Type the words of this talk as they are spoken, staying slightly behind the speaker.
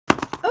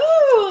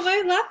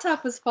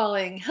laptop was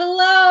falling.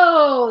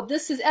 Hello,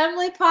 this is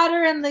Emily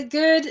Potter and the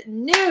Good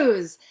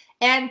News.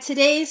 And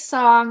today's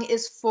song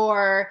is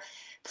for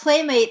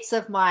playmates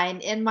of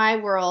mine in my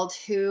world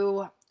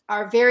who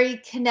are very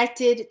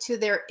connected to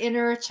their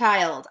inner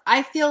child.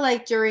 I feel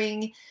like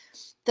during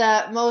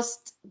the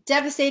most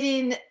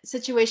devastating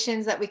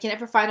situations that we can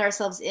ever find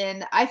ourselves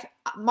in,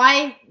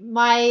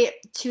 my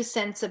 2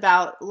 cents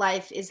about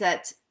life is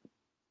that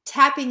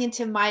tapping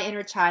into my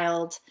inner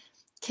child,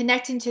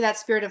 connecting to that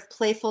spirit of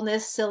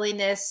playfulness,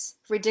 silliness,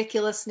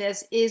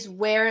 ridiculousness is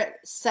where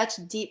such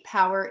deep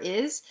power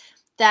is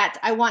that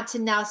I want to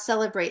now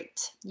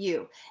celebrate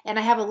you. And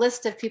I have a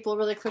list of people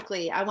really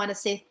quickly. I want to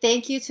say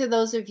thank you to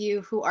those of you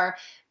who are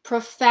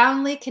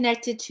profoundly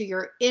connected to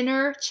your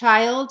inner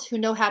child, who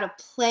know how to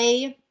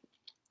play,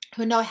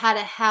 who know how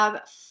to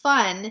have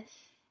fun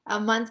a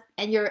month,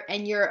 and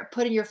you're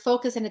putting your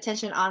focus and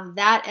attention on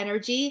that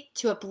energy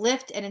to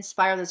uplift and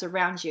inspire those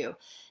around you.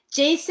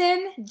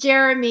 Jason,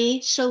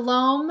 Jeremy,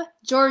 Shalom,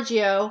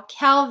 Giorgio,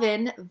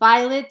 Calvin,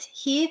 Violet,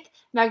 Heath,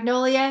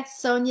 Magnolia,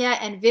 Sonia,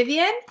 and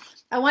Vivian.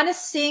 I want to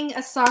sing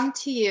a song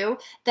to you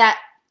that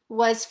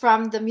is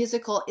from the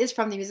musical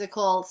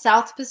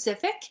South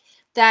Pacific.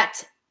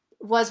 That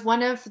was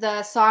one of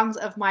the songs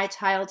of my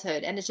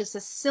childhood, and it's just a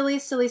silly,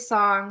 silly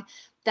song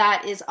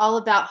that is all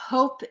about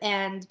hope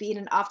and being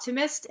an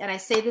optimist. And I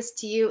say this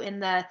to you in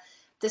the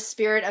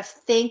spirit of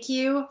thank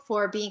you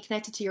for being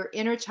connected to your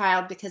inner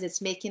child, because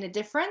it's making a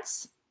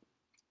difference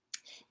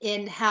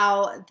in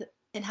how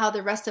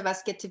the rest of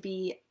us get to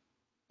be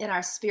in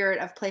our spirit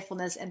of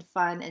playfulness and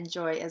fun and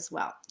joy as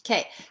well.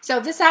 Okay, so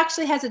this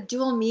actually has a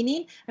dual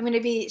meaning. I'm going to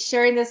be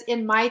sharing this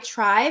in my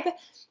tribe,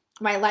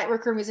 my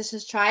Lightworker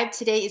Musicians tribe.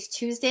 Today is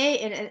Tuesday,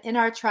 and in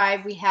our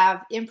tribe we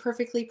have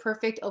Imperfectly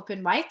Perfect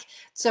open mic.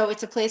 So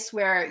it's a place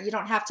where you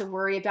don't have to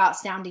worry about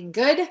sounding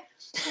good.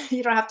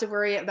 You don't have to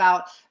worry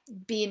about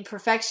being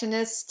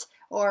perfectionist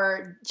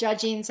or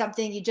judging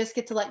something. You just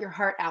get to let your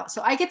heart out.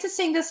 So I get to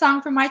sing this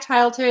song from my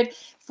childhood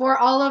for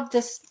all of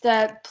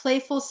the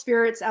playful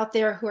spirits out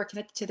there who are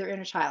connected to their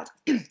inner child.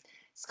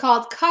 It's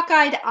called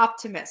Cockeyed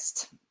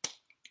Optimist.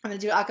 I'm going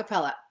to do a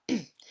cappella.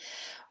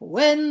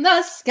 When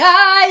the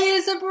sky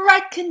is a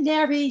bright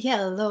canary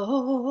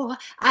yellow,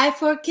 I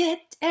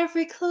forget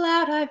every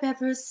cloud I've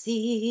ever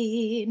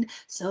seen.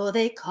 So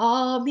they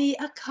call me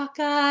a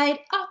cockeyed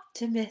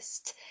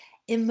optimist,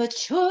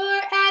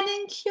 immature and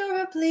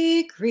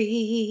incurably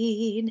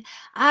green.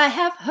 I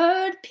have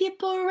heard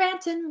people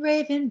rant and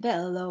rave and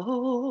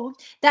bellow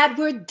that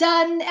we're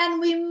done and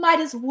we might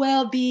as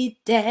well be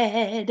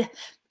dead.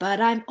 But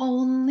I'm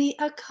only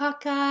a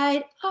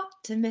cockeyed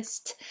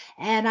optimist,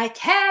 and I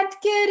can't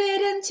get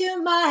it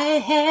into my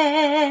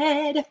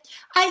head.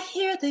 I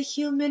hear the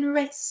human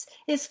race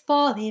is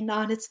falling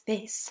on its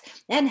face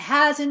and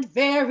hasn't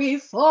very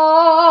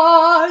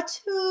far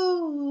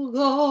to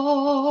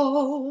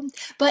go.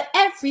 But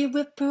every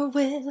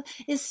whippoorwill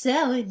is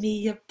selling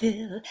me a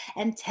bill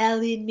and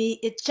telling me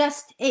it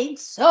just ain't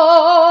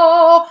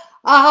so.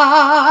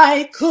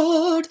 I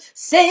could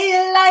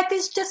say life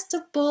is just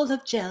a bowl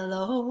of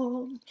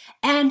jello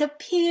and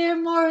appear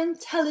more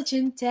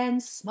intelligent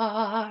and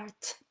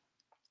smart.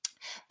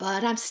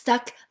 But I'm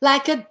stuck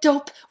like a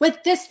dope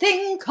with this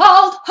thing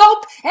called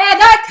hope,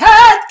 and I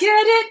can't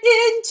get it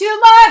into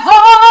my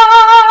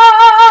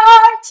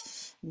heart.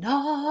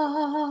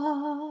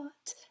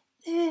 Not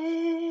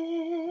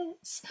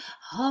this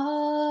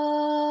heart.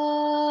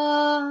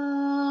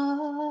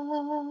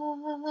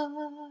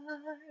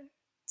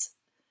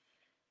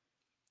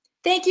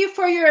 Thank you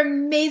for your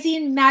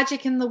amazing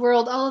magic in the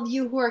world, all of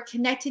you who are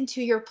connecting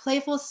to your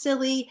playful,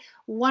 silly,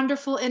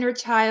 wonderful inner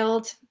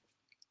child.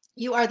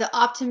 You are the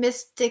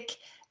optimistic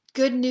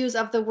good news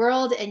of the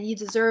world, and you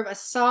deserve a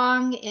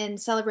song in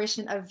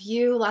celebration of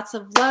you. Lots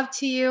of love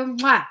to you.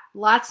 Mwah!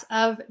 Lots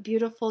of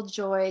beautiful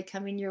joy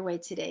coming your way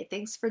today.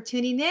 Thanks for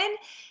tuning in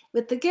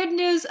with the good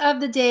news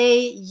of the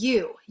day,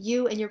 you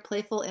and your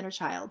playful inner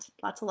child.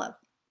 Lots of love.